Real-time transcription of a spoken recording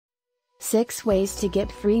6 Ways to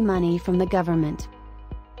Get Free Money from the Government.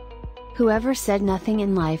 Whoever said nothing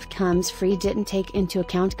in life comes free didn't take into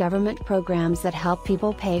account government programs that help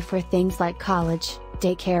people pay for things like college,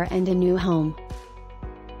 daycare, and a new home.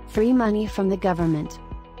 Free money from the government.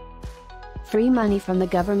 Free money from the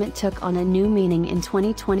government took on a new meaning in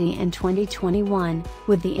 2020 and 2021,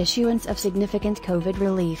 with the issuance of significant COVID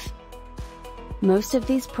relief. Most of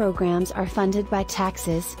these programs are funded by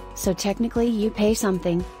taxes, so technically you pay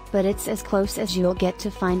something, but it's as close as you'll get to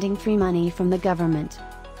finding free money from the government.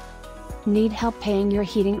 Need help paying your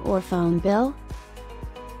heating or phone bill?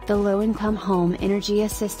 The Low-Income Home Energy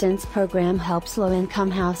Assistance Program helps low-income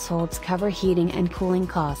households cover heating and cooling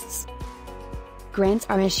costs. Grants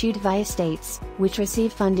are issued via states, which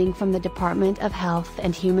receive funding from the Department of Health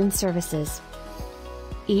and Human Services.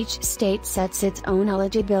 Each state sets its own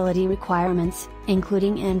eligibility requirements,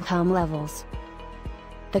 including income levels.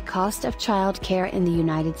 The cost of child care in the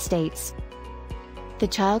United States. The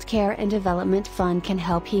Child Care and Development Fund can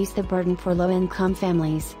help ease the burden for low-income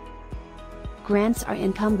families. Grants are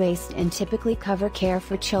income-based and typically cover care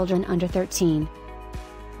for children under 13.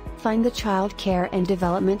 Find the Child Care and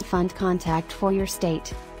Development Fund contact for your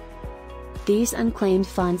state. These unclaimed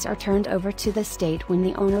funds are turned over to the state when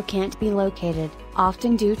the owner can't be located,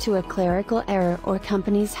 often due to a clerical error or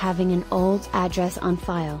companies having an old address on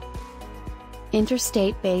file.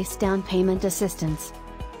 Interstate-based down payment assistance.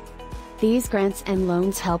 These grants and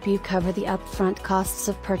loans help you cover the upfront costs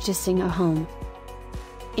of purchasing a home.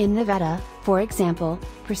 In Nevada, for example,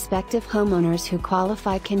 prospective homeowners who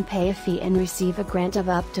qualify can pay a fee and receive a grant of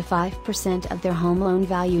up to 5% of their home loan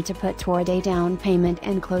value to put toward a down payment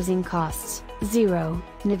and closing costs. 0.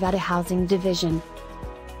 Nevada Housing Division.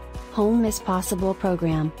 Home is Possible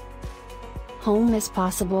Program. Home is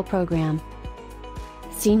Possible Program.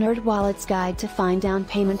 See NerdWallet's Guide to find down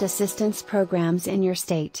payment assistance programs in your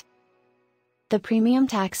state. The premium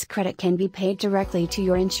tax credit can be paid directly to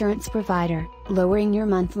your insurance provider, lowering your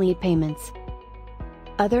monthly payments.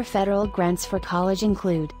 Other federal grants for college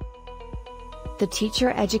include the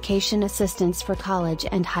Teacher Education Assistance for College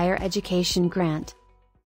and Higher Education Grant.